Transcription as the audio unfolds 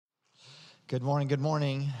Good morning, good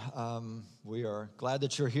morning. We are glad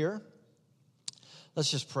that you're here.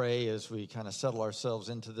 Let's just pray as we kind of settle ourselves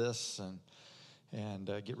into this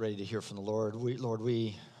and get ready to hear from the Lord. Lord,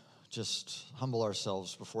 we just humble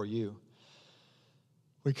ourselves before you.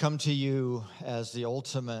 We come to you as the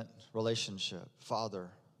ultimate relationship, Father,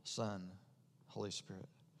 Son, Holy Spirit.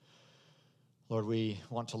 Lord, we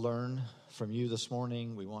want to learn from you this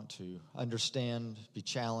morning. We want to understand, be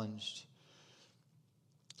challenged.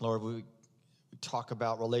 Lord, we talk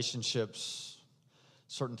about relationships,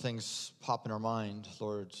 certain things pop in our mind,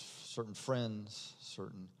 Lord, certain friends,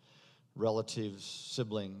 certain relatives,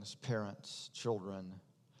 siblings, parents, children,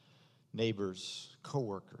 neighbors,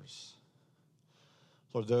 coworkers.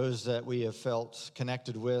 Lord, those that we have felt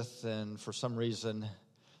connected with, and for some reason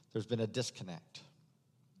there's been a disconnect.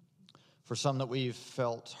 For some that we've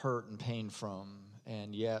felt hurt and pain from,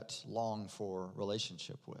 and yet long for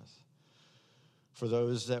relationship with. For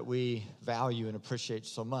those that we value and appreciate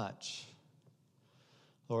so much,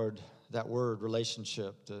 Lord, that word,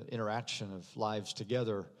 relationship, the interaction of lives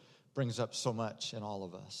together, brings up so much in all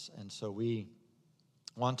of us. And so we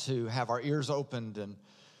want to have our ears opened and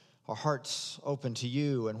our hearts open to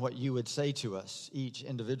you and what you would say to us, each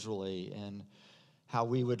individually, and how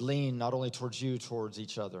we would lean not only towards you, towards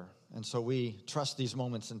each other. And so we trust these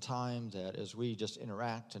moments in time that as we just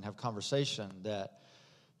interact and have conversation, that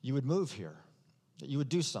you would move here. That you would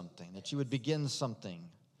do something, that you would begin something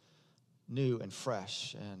new and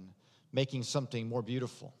fresh and making something more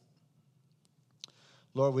beautiful.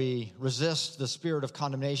 Lord, we resist the spirit of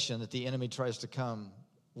condemnation that the enemy tries to come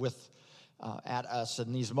with at us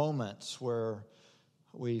in these moments where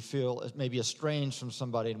we feel maybe estranged from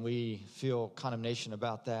somebody and we feel condemnation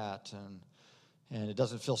about that and it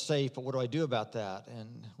doesn't feel safe, but what do I do about that?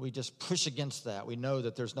 And we just push against that. We know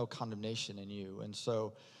that there's no condemnation in you, and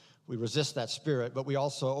so we resist that spirit, but we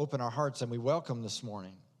also open our hearts and we welcome this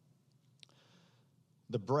morning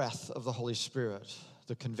the breath of the Holy Spirit,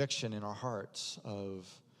 the conviction in our hearts of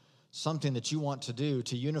something that you want to do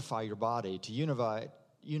to unify your body, to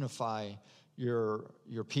unify your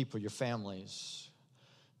people, your families,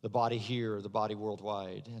 the body here, the body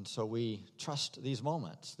worldwide. And so we trust these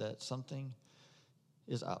moments that something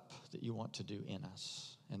is up that you want to do in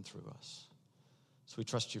us and through us. So we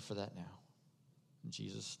trust you for that now. In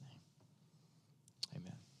Jesus' name.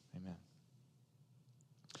 Amen. Amen.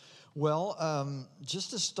 Well,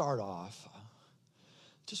 just to start off,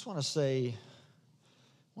 just want to say,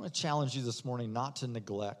 I want to challenge you this morning not to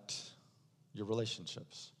neglect your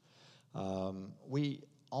relationships. We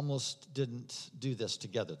almost didn't do this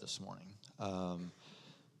together this morning.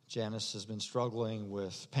 Janice has been struggling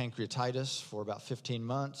with pancreatitis for about 15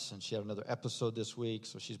 months, and she had another episode this week,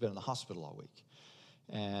 so she's been in the hospital all week.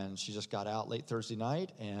 And she just got out late Thursday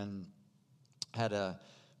night and had a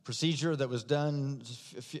procedure that was done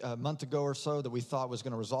a month ago or so that we thought was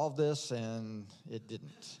going to resolve this, and it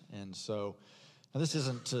didn't. And so now this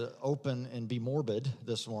isn't to open and be morbid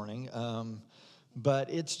this morning, but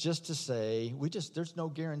it's just to say there's no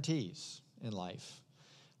guarantees in life.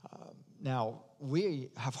 Now, we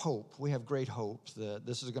have hope. We have great hope that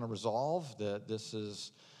this is going to resolve, that this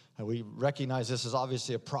is... We recognize this is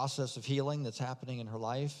obviously a process of healing that's happening in her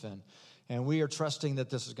life, and we are trusting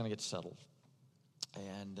that this is going to get settled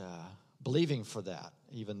and believing for that,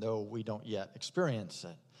 even though we don't yet experience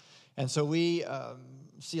it. And so we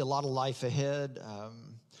see a lot of life ahead.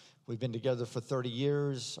 We've been together for 30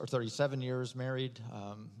 years, or 37 years, married,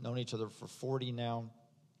 known each other for 40 now.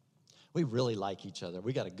 We really like each other.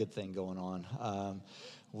 We got a good thing going on.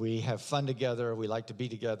 We have fun together. We like to be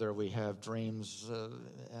together. We have dreams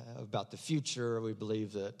about the future. We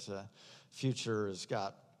believe that future has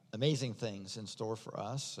got amazing things in store for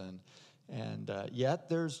us, and yet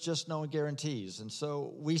there's just no guarantees. And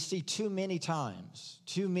so we see too many times,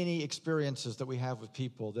 too many experiences that we have with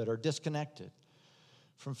people that are disconnected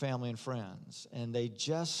from family and friends, and they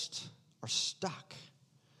just are stuck.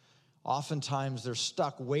 Oftentimes they're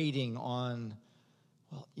stuck waiting on,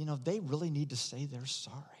 well, they really need to say they're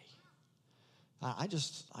sorry. I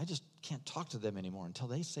just can't talk to them anymore until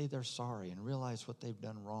they say they're sorry and realize what they've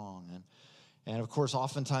done wrong. And of course,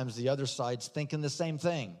 oftentimes the other side's thinking the same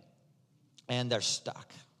thing, and they're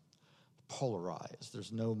stuck, polarized.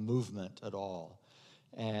 There's no movement at all.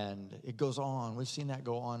 And it goes on. We've seen that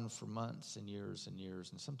go on for months and years,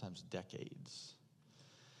 and sometimes decades.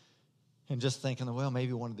 And just thinking, well,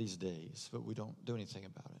 maybe one of these days, but we don't do anything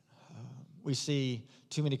about it. We see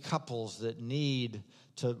too many couples that need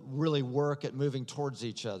to really work at moving towards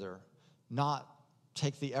each other, not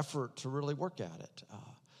take the effort to really work at it.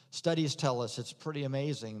 Studies tell us it's pretty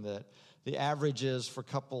amazing that the average is for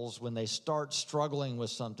couples when they start struggling with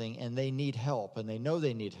something and they need help and they know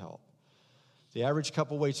they need help. The average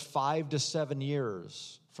couple waits 5 to 7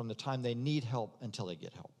 years from the time they need help until they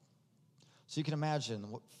get help. So you can imagine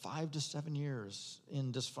 5 to 7 years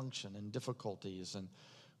in dysfunction and difficulties, and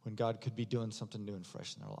when God could be doing something new and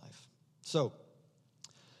fresh in their life. So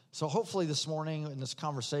hopefully this morning in this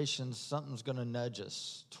conversation, something's going to nudge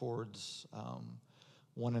us towards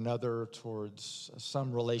one another, towards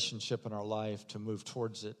some relationship in our life, to move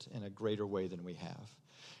towards it in a greater way than we have.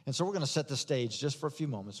 And so we're going to set the stage just for a few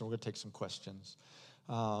moments, and we're going to take some questions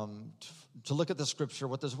to look at the scripture.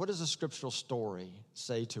 What does the scriptural story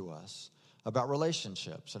say to us about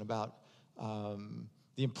relationships and about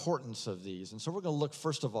the importance of these? And so we're going to look,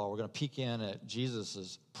 first of all, we're going to peek in at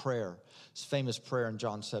Jesus' prayer, his famous prayer in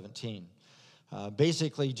John 17.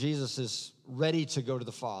 Basically, Jesus is ready to go to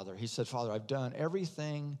the Father. He said, Father, I've done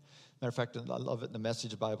everything. Matter of fact, I love it in the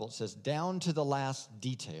Message Bible. It says, down to the last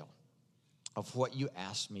detail of what you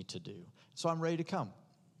asked me to do. So I'm ready to come.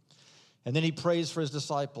 And then he prays for his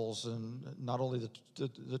disciples, and not only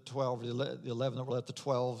the 12, the 11 that were left, the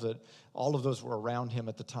 12, that all of those were around him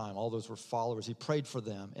at the time. All those were followers. He prayed for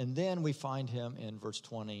them. And then we find him in verse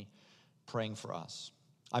 20 praying for us.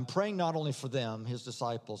 I'm praying not only for them, his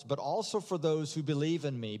disciples, but also for those who believe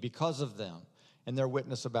in me because of them and their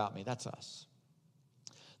witness about me. That's us.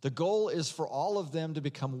 The goal is for all of them to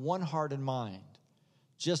become one heart and mind,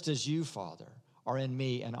 just as you, Father, are in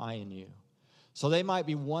me and I in you. So they might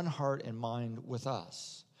be one heart and mind with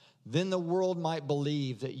us. Then the world might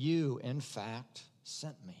believe that you, in fact,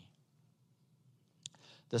 sent me.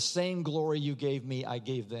 The same glory you gave me, I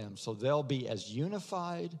gave them, so they'll be as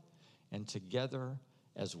unified and together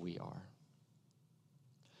as we are.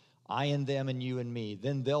 I in them and you in me.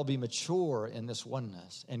 Then they'll be mature in this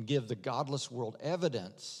oneness and give the godless world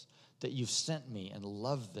evidence that you've sent me and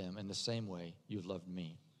loved them in the same way you've loved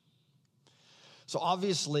me. So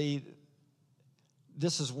obviously,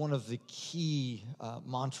 this is one of the key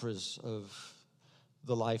mantras of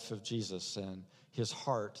the life of Jesus and his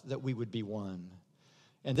heart, that we would be one.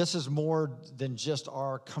 And this is more than just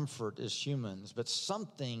our comfort as humans, but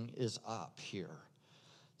something is up here.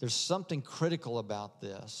 There's something critical about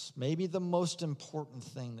this. Maybe the most important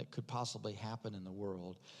thing that could possibly happen in the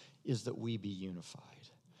world is that we be unified.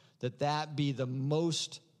 That be the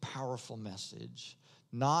most powerful message.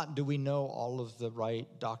 Not do we know all of the right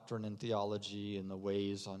doctrine and theology and the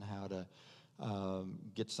ways on how to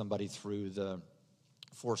get somebody through the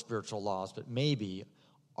 4 spiritual laws, but maybe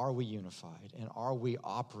are we unified and are we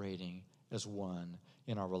operating as one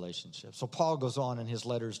in our relationship? So Paul goes on in his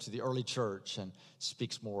letters to the early church and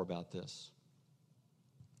speaks more about this.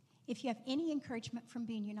 If you have any encouragement from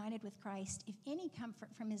being united with Christ, if any comfort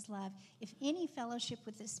from his love, if any fellowship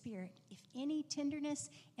with the Spirit, if any tenderness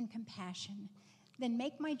and compassion, then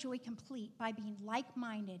make my joy complete by being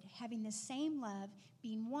like-minded, having the same love,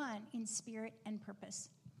 being one in spirit and purpose.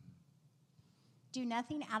 Do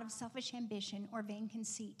nothing out of selfish ambition or vain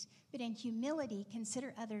conceit, but in humility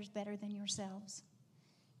consider others better than yourselves.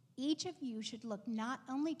 Each of you should look not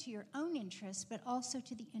only to your own interests, but also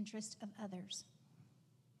to the interest of others.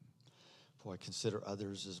 Boy, consider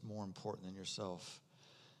others as more important than yourself.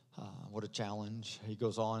 What a challenge. He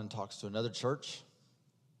goes on and talks to another church.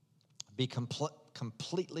 Be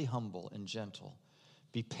completely humble and gentle.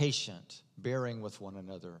 Be patient, bearing with one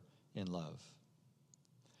another in love.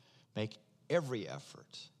 Make every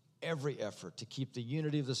effort to keep the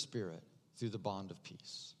unity of the Spirit through the bond of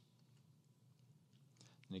peace.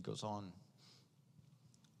 And he goes on.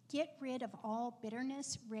 Get rid of all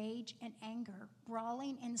bitterness, rage, and anger,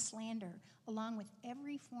 brawling and slander, along with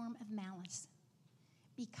every form of malice.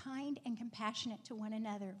 Be kind and compassionate to one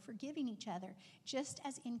another, forgiving each other, just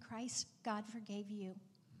as in Christ God forgave you.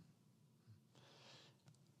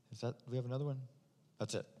 Do we have another one?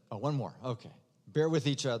 That's it. Oh, one more. Okay. Bear with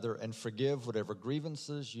each other and forgive whatever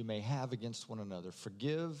grievances you may have against one another.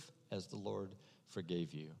 Forgive as the Lord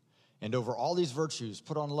forgave you. And over all these virtues,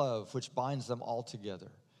 put on love, which binds them all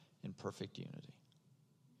together in perfect unity.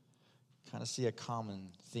 Kind of see a common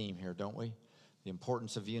theme here, don't we? The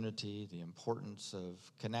importance of unity, the importance of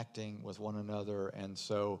connecting with one another. And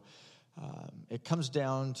so it comes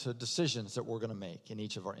down to decisions that we're going to make in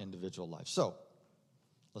each of our individual lives. So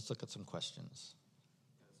let's look at some questions.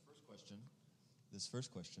 This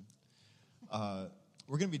first question,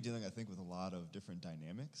 we're going to be dealing, I think, with a lot of different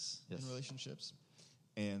dynamics in relationships.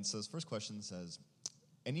 And so this first question says,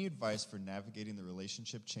 any advice for navigating the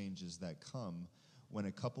relationship changes that come when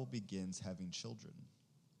a couple begins having children?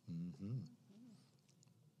 Mm-hmm.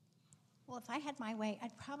 Well, if I had my way,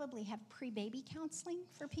 I'd probably have pre-baby counseling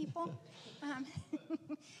for people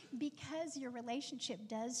because your relationship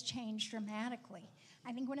does change dramatically.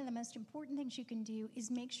 I think one of the most important things you can do is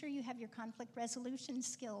make sure you have your conflict resolution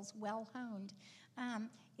skills well honed.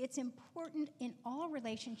 It's important in all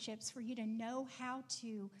relationships for you to know how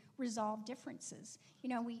to resolve differences. You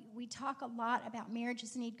know, we talk a lot about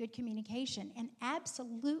marriages need good communication, and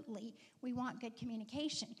absolutely we want good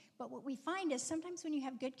communication. But what we find is sometimes when you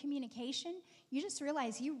have good communication, you just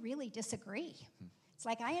realize you really disagree. It's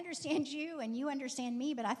like, I understand you and you understand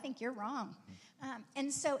me, but I think you're wrong.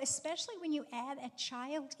 And so especially when you add a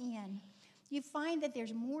child in, you find that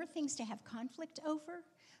there's more things to have conflict over.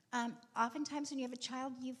 Oftentimes when you have a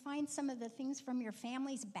child, you find some of the things from your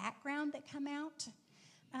family's background that come out.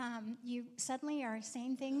 You suddenly are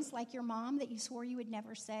saying things like your mom that you swore you would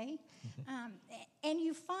never say. And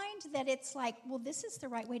you find that it's like, well, this is the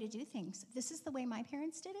right way to do things. This is the way my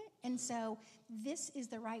parents did it. And so this is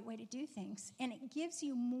the right way to do things. And it gives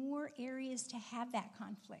you more areas to have that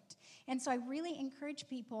conflict. And so I really encourage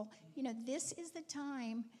people, you know, this is the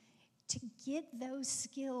time to get those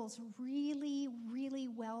skills really, really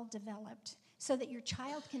well developed so that your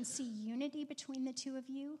child can see unity between the two of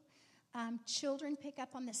you. Children pick up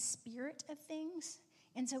on the spirit of things.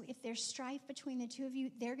 And so if there's strife between the two of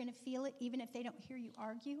you, they're going to feel it even if they don't hear you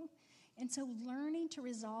argue. And so learning to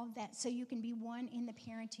resolve that so you can be one in the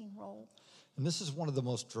parenting role. And this is one of the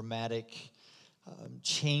most dramatic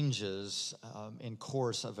changes in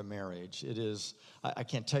course of a marriage. It is, I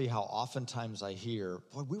can't tell you how oftentimes I hear,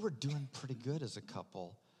 boy, we were doing pretty good as a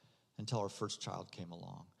couple until our first child came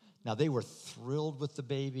along. Now, they were thrilled with the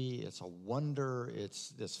baby. It's a wonder. It's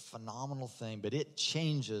this phenomenal thing, but it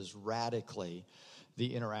changes radically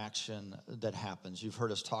the interaction that happens. You've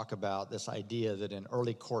heard us talk about this idea that in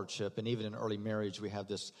early courtship and even in early marriage, we have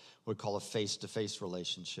this, what we call a face-to-face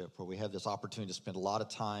relationship, where we have this opportunity to spend a lot of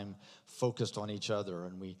time focused on each other,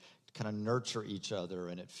 and we kind of nurture each other,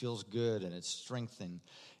 and it feels good, and it's strengthening.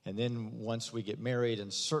 And then once we get married,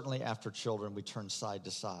 and certainly after children, we turn side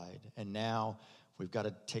to side. And now we've got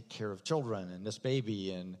to take care of children and this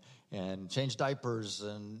baby and change diapers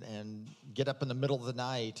and get up in the middle of the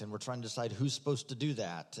night, and we're trying to decide who's supposed to do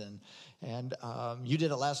that. And you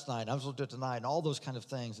did it last night, I'm supposed to do it tonight, and all those kind of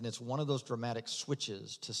things. And it's one of those dramatic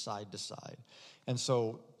switches to side. And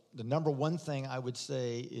so the number one thing I would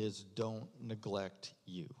say is don't neglect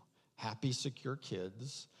you. Happy, secure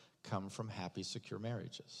kids come from happy, secure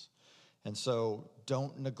marriages. And so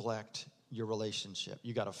don't neglect your relationship.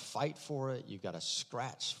 You got to fight for it. You got to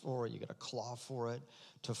scratch for it. You got to claw for it.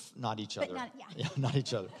 Not each other. Not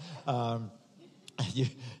each other.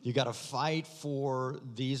 You got to fight for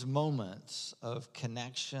these moments of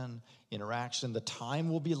connection, interaction. The time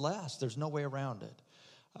will be less. There's no way around it.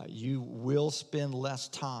 You will spend less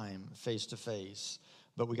time face to face,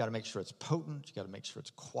 but we got to make sure it's potent. You got to make sure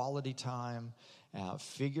it's quality time.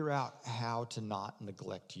 Figure out how to not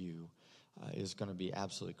neglect you is going to be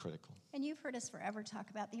absolutely critical. And you've heard us forever talk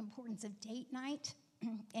about the importance of date night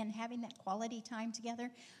and having that quality time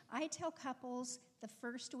together. I tell couples the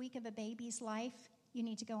first week of a baby's life, you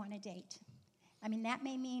need to go on a date. I mean, that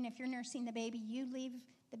may mean if you're nursing the baby, you leave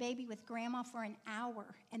the baby with grandma for an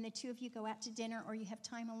hour and the two of you go out to dinner or you have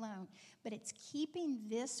time alone. But it's keeping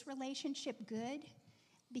this relationship good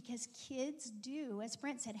because kids do, as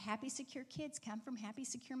Brent said, happy, secure kids come from happy,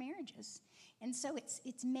 secure marriages. And so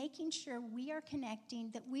it's making sure we are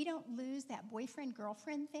connecting, that we don't lose that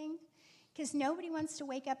boyfriend-girlfriend thing, because nobody wants to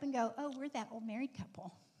wake up and go, oh, we're that old married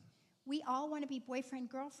couple. We all want to be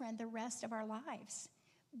boyfriend-girlfriend the rest of our lives.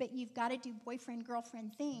 But you've got to do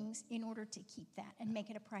boyfriend-girlfriend things in order to keep that and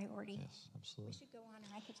make it a priority. Yes, absolutely. We should go on,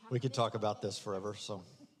 and I could talk We could talk about this forever. So,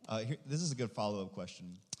 this is a good follow-up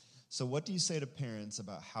question. So what do you say to parents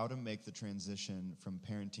about how to make the transition from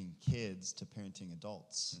parenting kids to parenting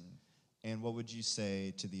adults? And what would you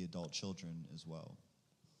say to the adult children as well?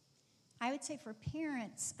 I would say for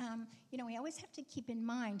parents, we always have to keep in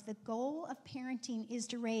mind the goal of parenting is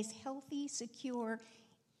to raise healthy, secure,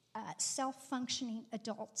 self-functioning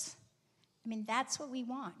adults. I mean, that's what we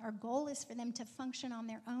want. Our goal is for them to function on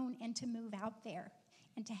their own and to move out there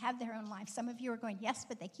and to have their own life. Some of you are going, yes,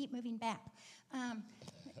 but they keep moving back.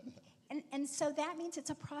 And so that means it's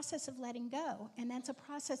a process of letting go, and that's a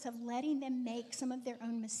process of letting them make some of their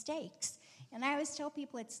own mistakes. And I always tell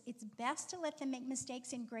people it's best to let them make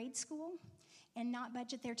mistakes in grade school and not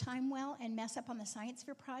budget their time well and mess up on the science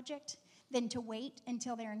fair project than to wait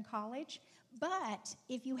until they're in college. But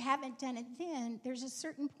if you haven't done it then, there's a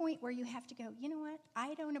certain point where you have to go, you know what,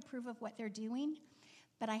 I don't approve of what they're doing,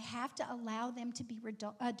 but I have to allow them to be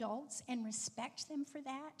adults and respect them for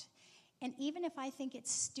that. And even if I think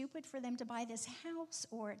it's stupid for them to buy this house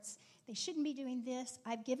or they shouldn't be doing this,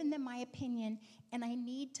 I've given them my opinion, and I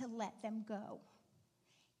need to let them go.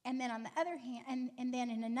 And then on the other hand, and then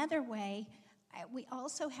in another way, we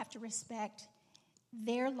also have to respect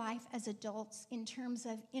their life as adults in terms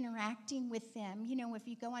of interacting with them. You know, if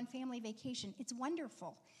you go on family vacation, it's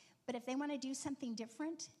wonderful. But if they want to do something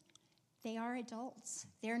different, they are adults.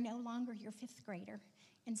 They're no longer your fifth grader.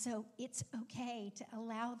 And so it's okay to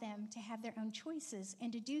allow them to have their own choices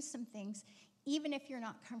and to do some things, even if you're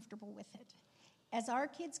not comfortable with it. As our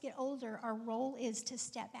kids get older, our role is to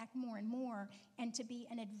step back more and more and to be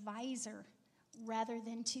an advisor rather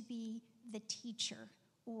than to be the teacher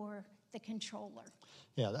or the controller.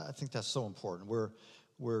 Yeah, I think that's so important.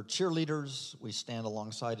 We're cheerleaders. We stand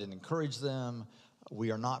alongside and encourage them.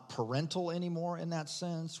 We are not parental anymore in that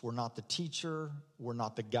sense. We're not the teacher. We're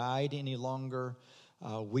not the guide any longer.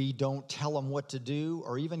 We don't tell them what to do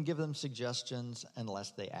or even give them suggestions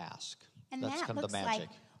unless they ask. And that's that kind of looks the magic. like,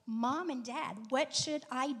 Mom and Dad, what should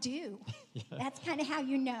I do? Yeah. That's kind of how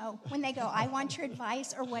you know when they go, I want your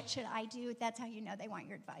advice, or what should I do? That's how you know they want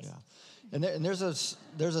your advice. Yeah. And there's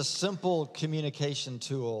a simple communication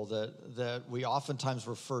tool that we oftentimes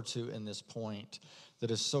refer to in this point that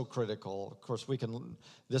is so critical. Of course,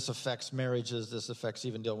 this affects marriages, this affects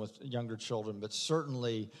even dealing with younger children, but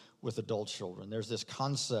certainly with adult children. There's this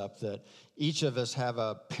concept that each of us have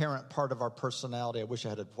a parent part of our personality. I wish I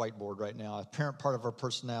had a whiteboard right now. A parent part of our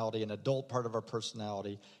personality, an adult part of our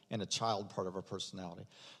personality, and a child part of our personality.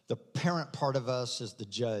 The parent part of us is the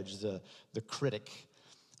judge, the critic.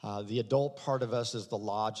 The adult part of us is the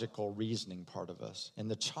logical, reasoning part of us. And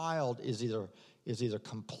the child is either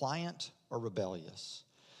compliant or rebellious.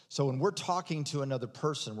 So when we're talking to another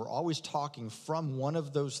person, we're always talking from one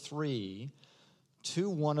of those three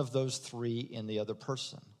to one of those three in the other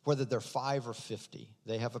person, whether they're 5 or 50.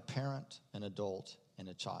 They have a parent, an adult, and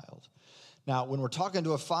a child. Now, when we're talking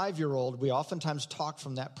to a 5-year-old, we oftentimes talk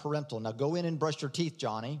from that parental. Now, go in and brush your teeth,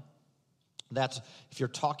 Johnny. That's if you're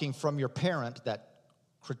talking from your parent, that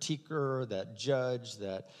critiquer, that judge,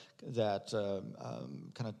 that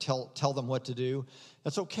kind of tell them what to do.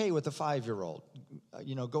 That's okay with a 5-year-old.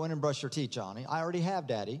 Go in and brush your teeth, Johnny. I already have,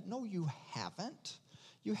 Daddy. No, you haven't.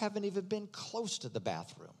 You haven't even been close to the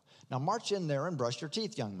bathroom. Now march in there and brush your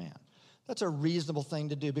teeth, young man. That's a reasonable thing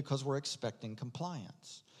to do because we're expecting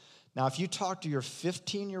compliance. Now, if you talk to your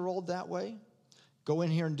 15-year-old that way, go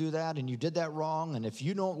in here and do that, and you did that wrong, and if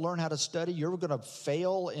you don't learn how to study, you're going to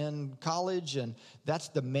fail in college, and that's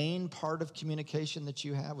the main part of communication that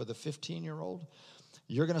you have with a 15-year-old,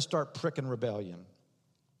 you're going to start pricking rebellion.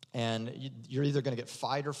 And you're either going to get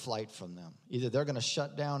fight or flight from them. Either they're going to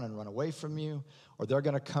shut down and run away from you, or they're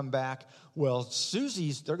going to come back. Well,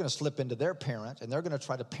 they're going to slip into their parent, and they're going to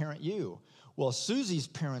try to parent you. Well, Susie's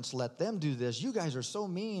parents let them do this. You guys are so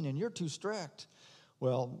mean, and you're too strict.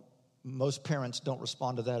 Well, most parents don't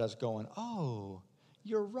respond to that as going, oh,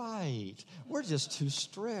 you're right. We're just too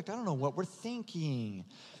strict. I don't know what we're thinking.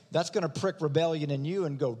 That's going to prick rebellion in you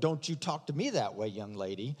and go, don't you talk to me that way, young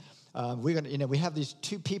lady. We have these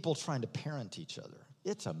two people trying to parent each other.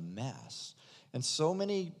 It's a mess. And so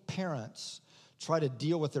many parents try to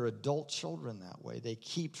deal with their adult children that way. They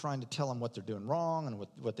keep trying to tell them what they're doing wrong and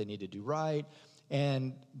what they need to do right.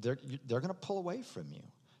 And they're going to pull away from you.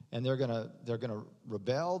 And they're going to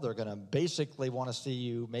rebel. They're going to basically want to see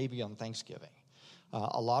you maybe on Thanksgiving.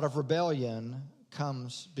 A lot of rebellion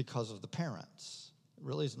comes because of the parents. It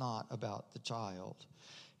really is not about the child.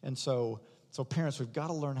 And so parents, we've got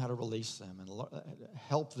to learn how to release them and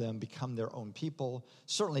help them become their own people,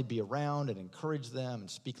 certainly be around and encourage them and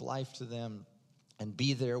speak life to them and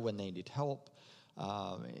be there when they need help,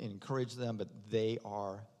 encourage them, but they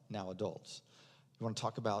are now adults. You want to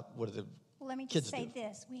talk about what are the Well, let me kids just say do?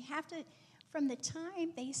 this. We have to, from the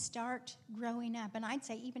time they start growing up, and I'd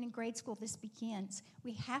say even in grade school this begins,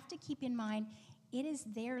 we have to keep in mind it is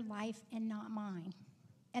their life and not mine.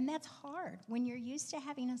 And that's hard. When you're used to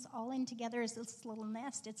having us all in together as this little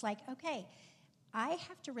nest, it's like, okay, I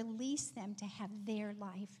have to release them to have their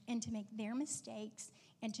life and to make their mistakes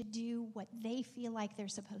and to do what they feel like they're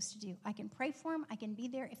supposed to do. I can pray for them. I can be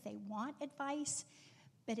there if they want advice,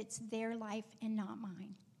 but it's their life and not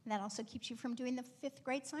mine. And that also keeps you from doing the 5th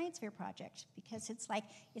grade science fair project because it's like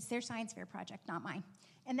it's their science fair project, not mine.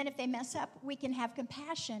 And then if they mess up, we can have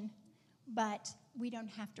compassion, but we don't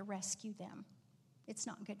have to rescue them. It's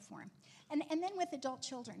not good for them. And then with adult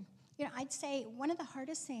children, I'd say one of the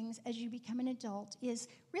hardest things as you become an adult is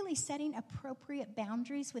really setting appropriate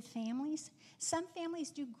boundaries with families. Some families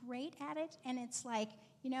do great at it, and it's like,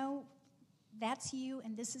 that's you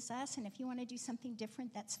and this is us, and if you want to do something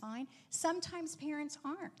different, that's fine. Sometimes parents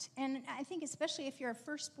aren't, and I think especially if you're a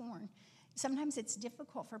firstborn, sometimes it's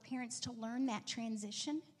difficult for parents to learn that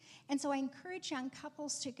transition. And so I encourage young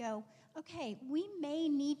couples to go, okay, we may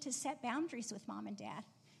need to set boundaries with mom and dad.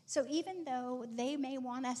 So even though they may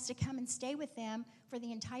want us to come and stay with them for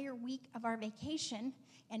the entire week of our vacation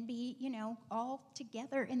and be, all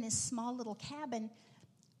together in this small little cabin,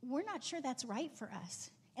 we're not sure that's right for us.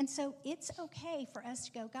 And so it's okay for us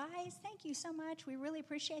to go, guys, thank you so much. We really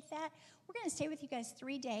appreciate that. We're going to stay with you guys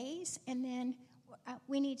 3 days, and then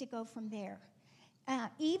we need to go from there.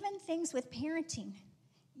 Even things with parenting.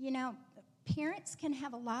 Parents can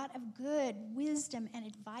have a lot of good wisdom and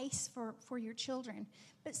advice for your children,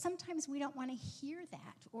 but sometimes we don't want to hear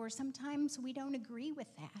that, or sometimes we don't agree with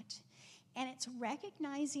that. And it's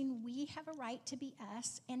recognizing we have a right to be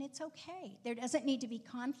us, and it's okay. There doesn't need to be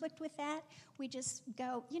conflict with that. We just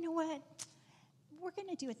go, you know what? We're going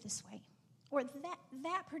to do it this way. Or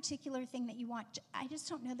that particular thing that you want, I just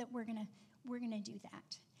don't know that we're going to do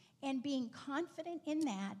that. And being confident in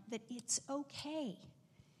that it's okay.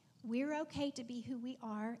 We're okay to be who we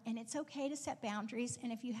are, and it's okay to set boundaries.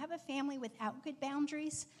 And if you have a family without good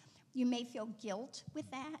boundaries, you may feel guilt with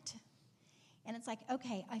that. And it's like,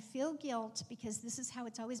 okay, I feel guilt because this is how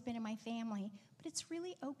it's always been in my family, but it's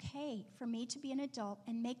really okay for me to be an adult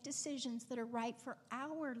and make decisions that are right for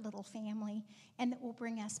our little family and that will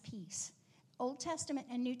bring us peace. Old Testament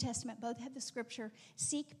and New Testament both have the scripture,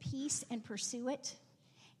 seek peace and pursue it.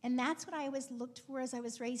 And that's what I always looked for as I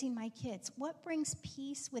was raising my kids. What brings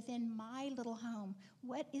peace within my little home?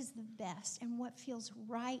 What is the best and what feels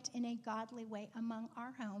right in a godly way among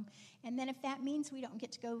our home? And then if that means we don't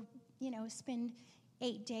get to go, spend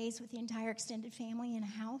 8 days with the entire extended family in a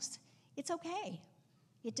house, it's okay.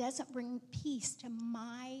 It doesn't bring peace to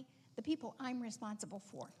the people I'm responsible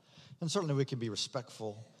for. And certainly we can be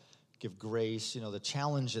respectful, give grace. The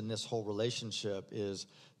challenge in this whole relationship is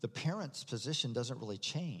the parent's position doesn't really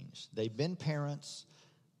change. They've been parents.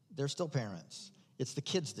 They're still parents. It's the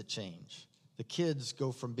kids that change. The kids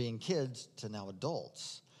go from being kids to now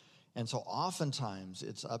adults. And so oftentimes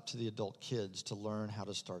it's up to the adult kids to learn how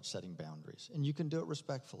to start setting boundaries. And you can do it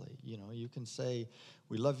respectfully. You can say,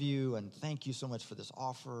 we love you and thank you so much for this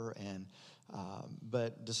offer,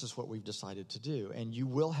 but this is what we've decided to do. And you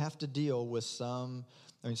will have to deal with some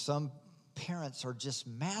parents are just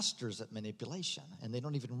masters at manipulation, and they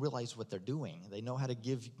don't even realize what they're doing. They know how to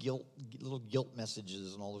give little guilt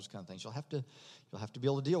messages and all those kind of things. You'll have to be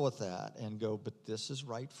able to deal with that and go, but this is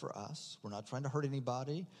right for us. We're not trying to hurt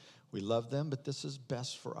anybody. We love them, but this is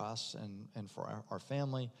best for us and for our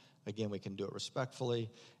family. Again, we can do it respectfully.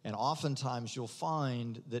 And oftentimes you'll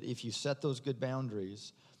find that if you set those good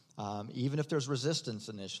boundaries, even if there's resistance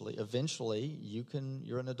initially, eventually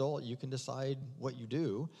you're an adult, you can decide what you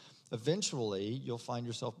do. Eventually, you'll find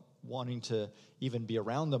yourself wanting to even be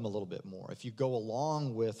around them a little bit more. If you go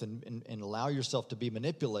along with and allow yourself to be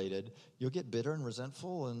manipulated, you'll get bitter and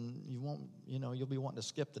resentful, and you'll be wanting to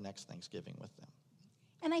skip the next Thanksgiving with them.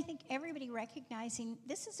 And I think everybody recognizing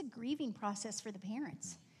this is a grieving process for the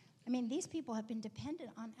parents. I mean, these people have been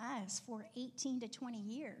dependent on us for 18 to 20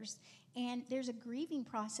 years, and there's a grieving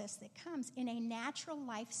process that comes in a natural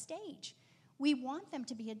life stage. We want them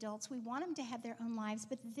to be adults. We want them to have their own lives,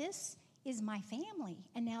 but this is my family,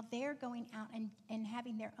 and now they're going out and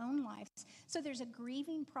having their own lives. So there's a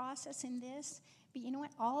grieving process in this, but you know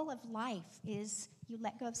what? All of life is you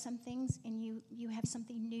let go of some things, and you have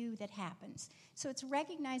something new that happens. So it's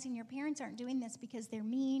recognizing your parents aren't doing this because they're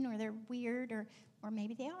mean or they're weird or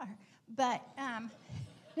maybe they are, but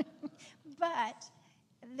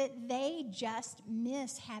that they just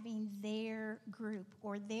miss having their group,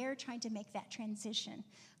 or they're trying to make that transition.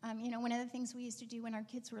 One of the things we used to do when our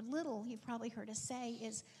kids were little, you've probably heard us say,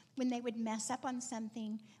 is when they would mess up on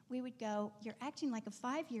something, we would go, you're acting like a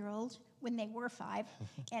 5-year-old, when they were 5,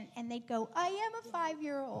 and they'd go, I am a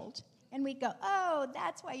 5-year-old. And we'd go, oh,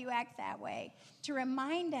 that's why you act that way, to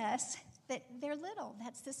remind us that they're little.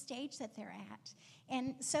 That's the stage that they're at.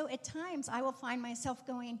 And so at times I will find myself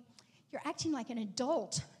going, you're acting like an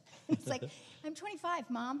adult. It's like, I'm 25,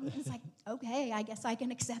 Mom. It's like, okay, I guess I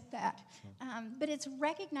can accept that. But it's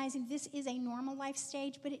recognizing this is a normal life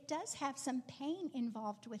stage, but it does have some pain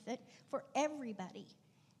involved with it for everybody.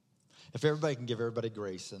 If everybody can give everybody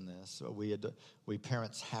grace in this, we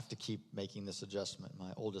parents have to keep making this adjustment.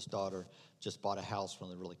 My oldest daughter just bought a house,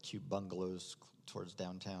 one of the really cute bungalows towards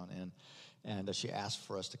downtown, and she asked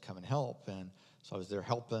for us to come and help, and so I was there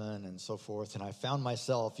helping and so forth, and I found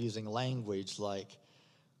myself using language like,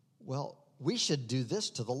 well, we should do this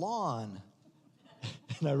to the lawn.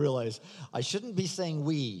 And I realized I shouldn't be saying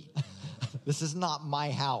we. This is not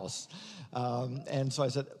my house. And so I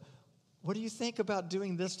said, what do you think about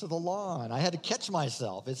doing this to the lawn? I had to catch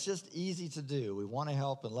myself. It's just easy to do. We want to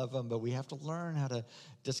help and love them, but we have to learn how to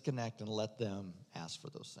disconnect and let them ask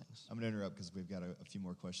for those things. I'm going to interrupt because we've got a few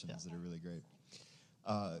more questions that are really great.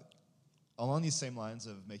 Along these same lines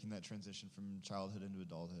of making that transition from childhood into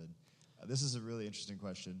adulthood, this is a really interesting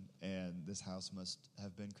question, and this house must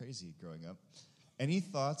have been crazy growing up. Any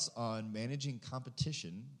thoughts on managing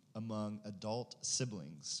competition among adult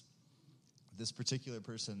siblings? This particular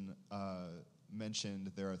person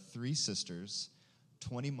mentioned there are 3 sisters,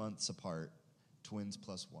 20 months apart, twins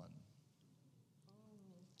plus 1.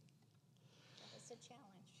 That's a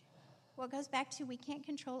challenge. Well, it goes back to we can't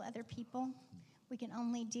control other people. We can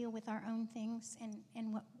only deal with our own things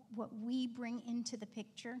and what we bring into the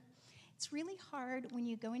picture. It's really hard when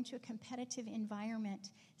you go into a competitive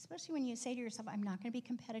environment, especially when you say to yourself, I'm not going to be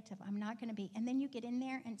competitive, I'm not going to be. And then you get in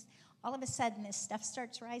there and all of a sudden this stuff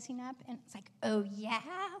starts rising up and it's like, oh yeah,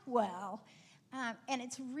 well. And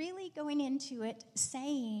it's really going into it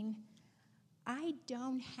saying, I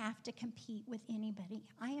don't have to compete with anybody.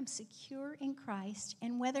 I am secure in Christ.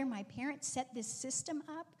 And whether my parents set this system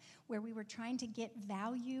up where we were trying to get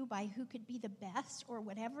value by who could be the best or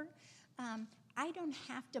whatever, I don't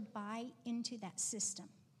have to buy into that system.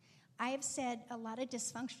 I have said a lot of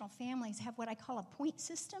dysfunctional families have what I call a point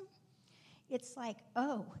system. It's like,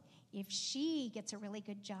 oh, if she gets a really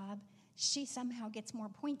good job, she somehow gets more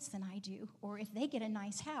points than I do. Or if they get a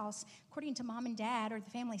nice house, according to mom and dad or the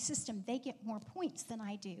family system, they get more points than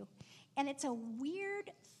I do. And it's a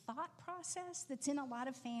weird thought process that's in a lot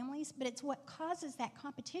of families, but it's what causes that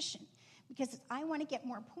competition because I want to get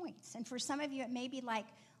more points. And for some of you, it may be like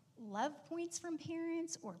love points from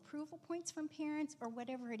parents or approval points from parents or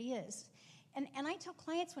whatever it is. And I tell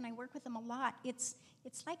clients when I work with them a lot, it's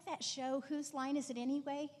like that show, Whose Line Is It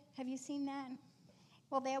Anyway? Have you seen that?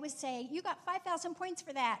 Well, they always say, you got 5,000 points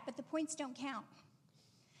for that, but the points don't count.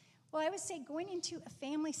 Well, I would say going into a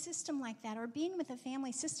family system like that or being with a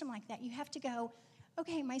family system like that, you have to go,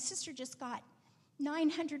 okay, my sister just got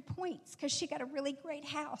 900 points because she got a really great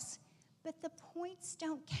house, but the points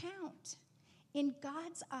don't count. In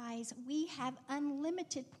God's eyes, we have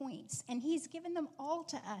unlimited points, and he's given them all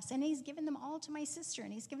to us, and he's given them all to my sister,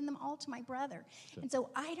 and he's given them all to my brother. Sure. And so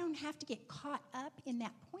I don't have to get caught up in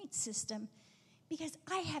that point system because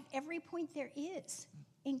I have every point there is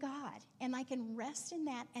in God, and I can rest in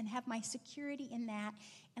that and have my security in that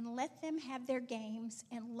and let them have their games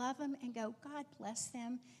and love them and go, God bless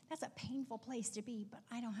them. That's a painful place to be, but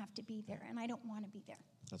I don't have to be there, and I don't want to be there.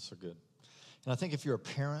 That's so good. And I think if you're a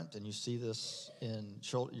parent and you see this in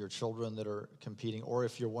your children that are competing, or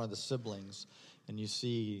if you're one of the siblings and you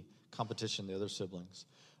see competition, the other siblings,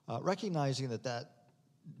 recognizing that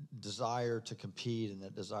desire to compete and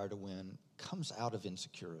that desire to win comes out of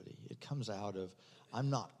insecurity. It comes out of,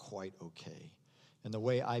 I'm not quite okay. And the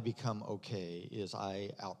way I become okay is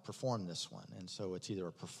I outperform this one. And so it's either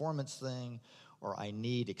a performance thing or I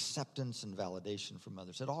need acceptance and validation from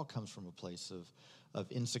others. It all comes from a place of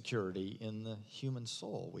insecurity in the human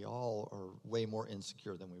soul. We all are way more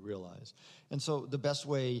insecure than we realize. And so the best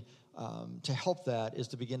way to help that is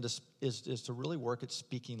to begin to really work at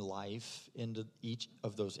speaking life into each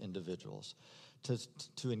of those individuals,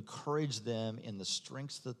 to encourage them in the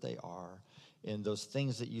strengths that they are, in those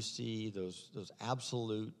things that you see, those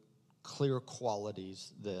absolute clear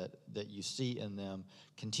qualities that you see in them.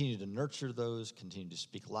 Continue to nurture those, continue to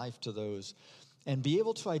speak life to those, and be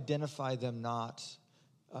able to identify them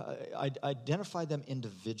identify them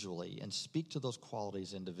individually and speak to those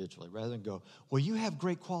qualities individually rather than go, well, you have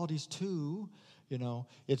great qualities too. You know,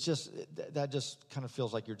 it's just, that just kind of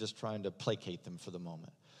feels like you're just trying to placate them for the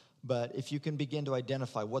moment. But if you can begin to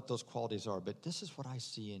identify what those qualities are, but this is what I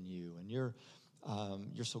see in you, and you're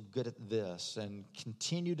so good at this, and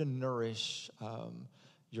continue to nourish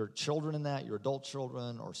your children in that, your adult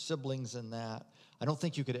children or siblings in that. I don't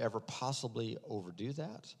think you could ever possibly overdo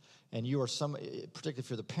that. And you are particularly if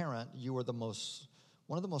you're the parent, you are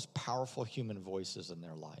one of the most powerful human voices in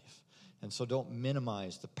their life. And so don't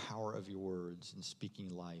minimize the power of your words in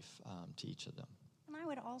speaking life to each of them. And I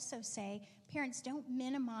would also say, parents, don't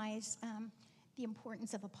minimize the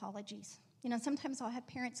importance of apologies. You know, sometimes I'll have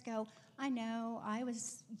parents go, I know, I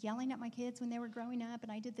was yelling at my kids when they were growing up,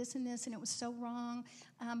 and I did this and this, and it was so wrong,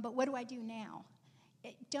 but what do I do now?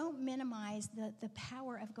 Don't minimize the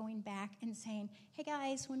power of going back and saying, hey,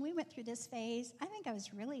 guys, when we went through this phase, I think I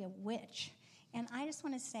was really a witch. And I just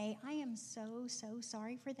want to say, I am so, so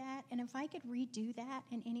sorry for that. And if I could redo that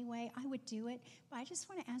in any way, I would do it. But I just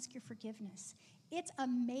want to ask your forgiveness. It's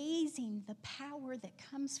amazing the power that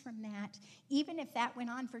comes from that, even if that went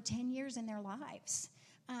on for 10 years in their lives.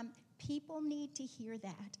 People need to hear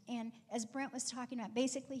that. And as Brent was talking about,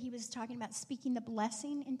 basically he was talking about speaking the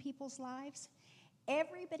blessing in people's lives.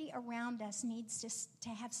 Everybody around us needs to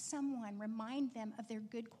have someone remind them of their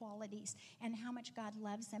good qualities and how much God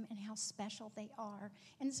loves them and how special they are.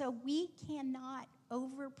 And so we cannot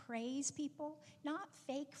overpraise people, not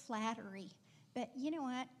fake flattery. But you know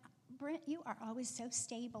what? Brent, you are always so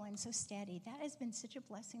stable and so steady. That has been such a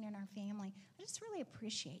blessing in our family. I just really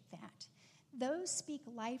appreciate that. Those speak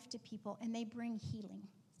life to people, and they bring healing.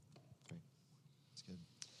 Great. That's good.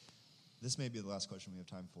 This may be the last question we have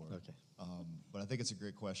time for. Okay. But I think it's a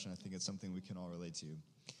great question. I think it's something we can all relate to.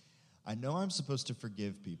 I know I'm supposed to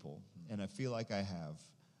forgive people, and I feel like I have,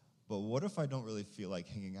 but what if I don't really feel like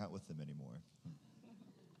hanging out with them anymore?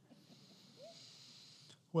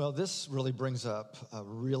 Well, this really brings up a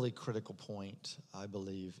really critical point, I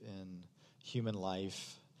believe, in human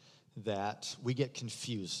life that we get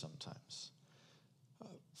confused sometimes.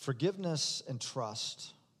 Forgiveness and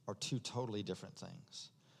trust are two totally different things.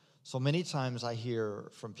 So many times I hear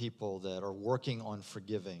from people that are working on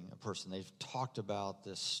forgiving a person. They've talked about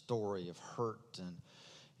this story of hurt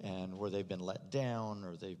and where they've been let down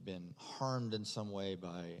or they've been harmed in some way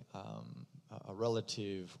by a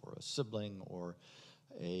relative or a sibling or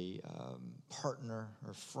a partner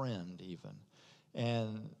or friend even.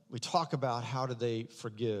 And we talk about how do they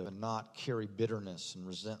forgive and not carry bitterness and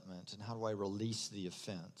resentment, and how do I release the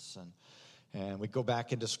offense? And we go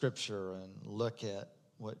back into Scripture and look at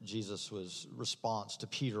what Jesus' response to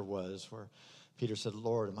Peter was, where Peter said,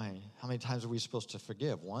 Lord, how many times are we supposed to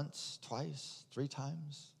forgive? Once, twice, 3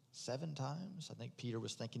 times, 7 times? I think Peter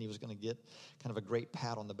was thinking he was going to get kind of a great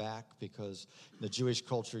pat on the back because in the Jewish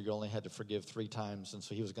culture, you only had to forgive 3 times, and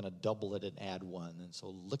so he was going to double it and add 1. And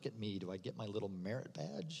so look at me. Do I get my little merit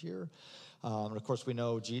badge here? And of course, we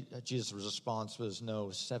know Jesus' response was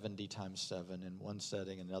no, 70 times 7 in one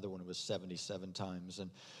setting, and another one was 77 times.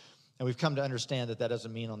 And we've come to understand that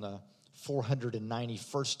doesn't mean on the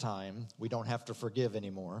 491st time we don't have to forgive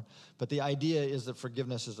anymore. But the idea is that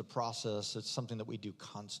forgiveness is a process. It's something that we do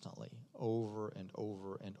constantly, over and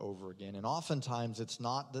over and over again. And oftentimes it's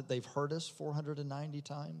not that they've hurt us 490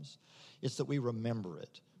 times. It's that we remember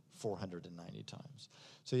it 490 times.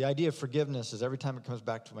 So the idea of forgiveness is every time it comes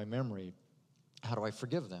back to my memory, how do I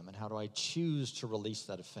forgive them? And how do I choose to release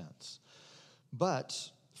that offense? But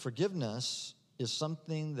forgiveness is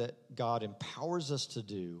something that God empowers us to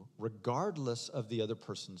do regardless of the other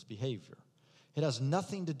person's behavior. It has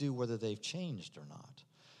nothing to do whether they've changed or not.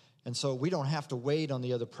 And so we don't have to wait on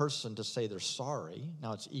the other person to say they're sorry.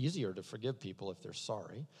 Now, it's easier to forgive people if they're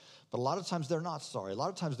sorry, but a lot of times they're not sorry. A lot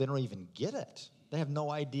of times they don't even get it. They have no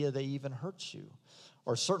idea they even hurt you,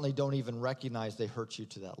 or certainly don't even recognize they hurt you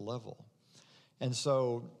to that level. And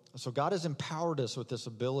so God has empowered us with this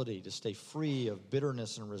ability to stay free of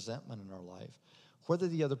bitterness and resentment in our life, whether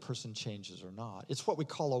the other person changes or not. It's what we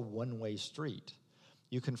call a one-way street.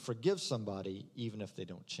 You can forgive somebody even if they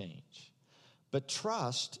don't change. But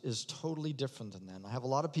trust is totally different than that. And I have a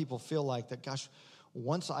lot of people feel like that, gosh,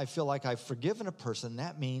 once I feel like I've forgiven a person,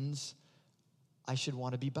 that means I should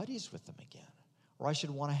want to be buddies with them again, or I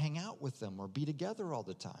should want to hang out with them or be together all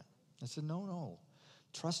the time. I said, no.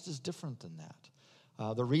 Trust is different than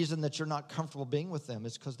that. The reason that you're not comfortable being with them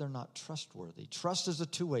is because they're not trustworthy. Trust is a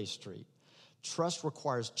two-way street. Trust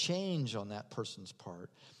requires change on that person's part,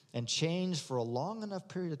 and change for a long enough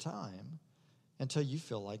period of time until you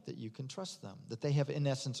feel like that you can trust them, that they have, in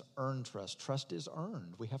essence, earned trust. Trust is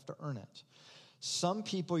earned. We have to earn it. Some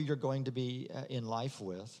people you're going to be in life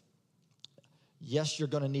with, yes, you're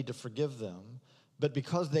going to need to forgive them, but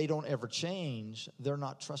because they don't ever change, they're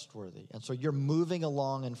not trustworthy. And so you're moving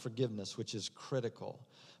along in forgiveness, which is critical.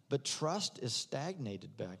 But trust is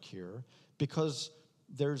stagnated back here because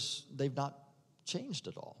they've not changed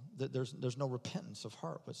at all. There's no repentance of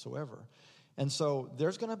heart whatsoever. And so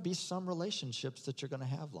there's going to be some relationships that you're going to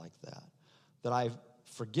have like that I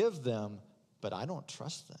forgive them, but I don't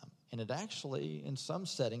trust them. And it actually, in some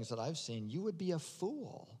settings that I've seen, you would be a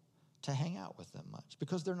fool to hang out with them much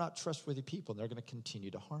because they're not trustworthy people and they're going to continue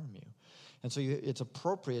to harm you. And so it's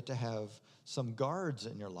appropriate to have some guards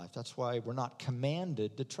in your life. That's why we're not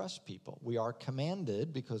commanded to trust people. We are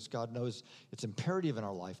commanded because God knows it's imperative in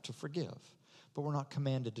our life to forgive. But we're not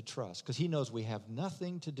commanded to trust because he knows we have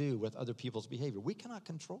nothing to do with other people's behavior. We cannot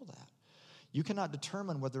control that. You cannot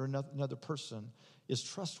determine whether another person is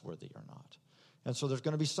trustworthy or not. And so there's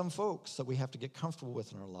going to be some folks that we have to get comfortable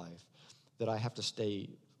with in our life that I have to stay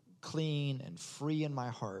clean and free in my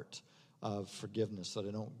heart of forgiveness so that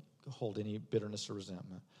I don't hold any bitterness or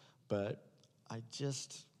resentment. But I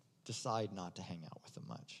just decide not to hang out with them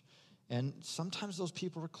much. And sometimes those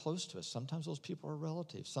people are close to us. Sometimes those people are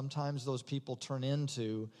relatives. Sometimes those people turn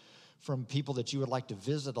into, from people that you would like to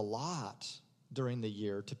visit a lot during the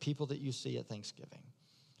year, to people that you see at Thanksgiving.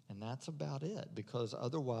 And that's about it, because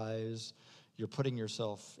otherwise you're putting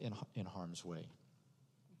yourself in harm's way.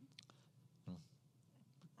 I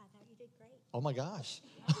thought you did great. Oh my gosh.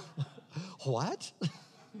 What?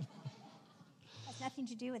 Has nothing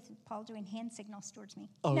to do with Paul doing hand signals towards me.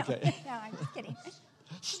 Okay. No, I'm just kidding.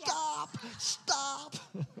 Stop.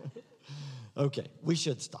 Okay, we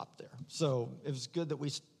should stop there. So it was good that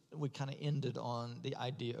we kind of ended on the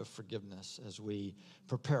idea of forgiveness as we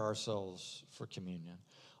prepare ourselves for communion.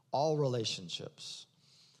 All relationships,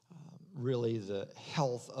 really the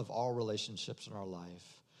health of all relationships in our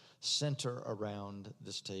life, center around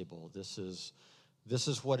this table. This is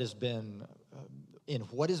what has been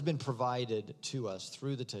provided to us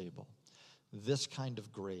through the table. This kind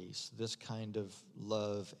of grace, this kind of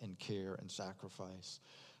love and care and sacrifice.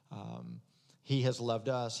 He has loved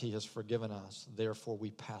us. He has forgiven us. Therefore,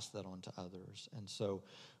 we pass that on to others. And so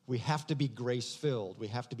we have to be grace-filled. We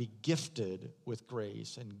have to be gifted with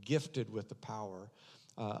grace and gifted with the power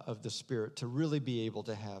of the Spirit to really be able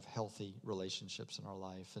to have healthy relationships in our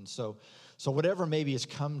life. And so whatever maybe has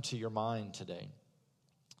come to your mind today,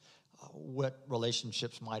 what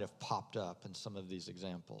relationships might have popped up in some of these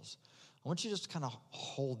examples, I want you to just kind of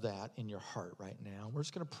hold that in your heart right now. We're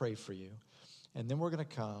just going to pray for you. And then we're going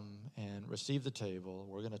to come and receive the table.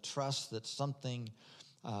 We're going to trust that something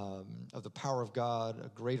of the power of God, a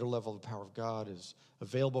greater level of the power of God, is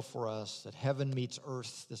available for us, that heaven meets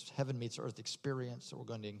earth, this heaven meets earth experience that we're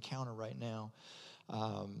going to encounter right now,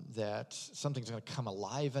 that something's going to come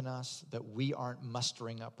alive in us, that we aren't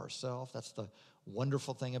mustering up ourselves. That's the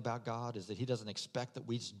wonderful thing about God, is that he doesn't expect that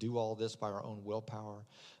we just do all this by our own willpower,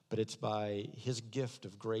 but it's by his gift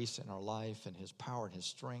of grace in our life and his power and his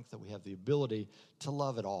strength that we have the ability to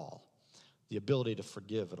love it all, the ability to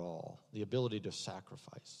forgive it all, the ability to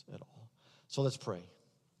sacrifice it all. So let's pray.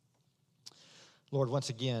 Lord, once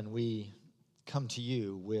again, we come to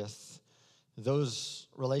you with those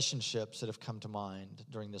relationships that have come to mind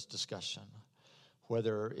during this discussion,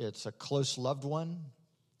 whether it's a close loved one,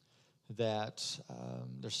 that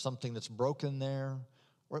there's something that's broken there,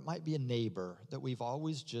 or it might be a neighbor that we've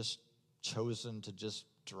always just chosen to just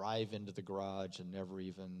drive into the garage and never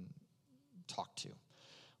even talk to.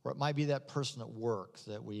 Or it might be that person at work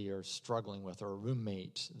that we are struggling with, or a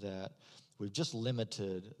roommate that we've just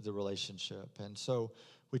limited the relationship. And so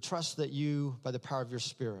we trust that you, by the power of your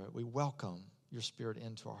Spirit, we welcome your Spirit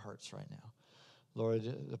into our hearts right now. Lord,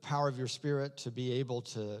 the power of your Spirit to be able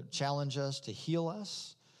to challenge us, to heal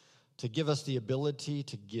us, to give us the ability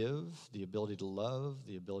to give, the ability to love,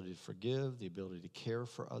 the ability to forgive, the ability to care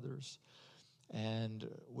for others. And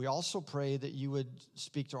we also pray that you would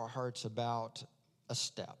speak to our hearts about a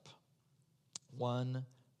step, one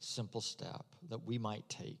simple step that we might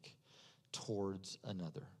take towards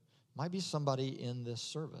another. It might be somebody in this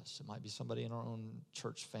service. It might be somebody in our own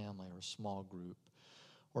church family or small group,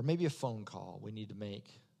 or maybe a phone call we need to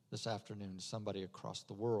make this afternoon to somebody across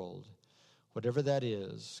the world. Whatever that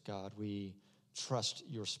is, God, we trust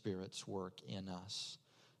your Spirit's work in us.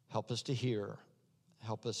 Help us to hear.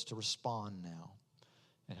 Help us to respond now.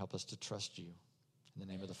 And help us to trust you. In the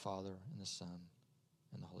name of the Father, and the Son,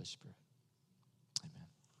 and the Holy Spirit. Amen.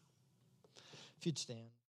 If you'd stand.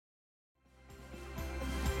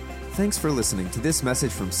 Thanks for listening to this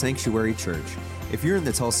message from Sanctuary Church. If you're in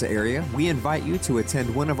the Tulsa area, we invite you to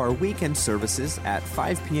attend one of our weekend services at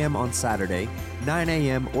 5 p.m. on Saturday, 9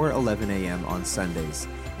 a.m. or 11 a.m. on Sundays.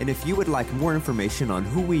 And if you would like more information on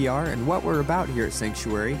who we are and what we're about here at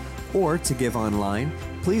Sanctuary, or to give online,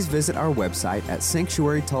 please visit our website at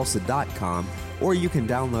sanctuarytulsa.com, or you can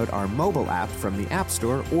download our mobile app from the App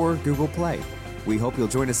Store or Google Play. We hope you'll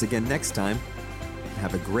join us again next time.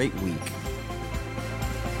 Have a great week.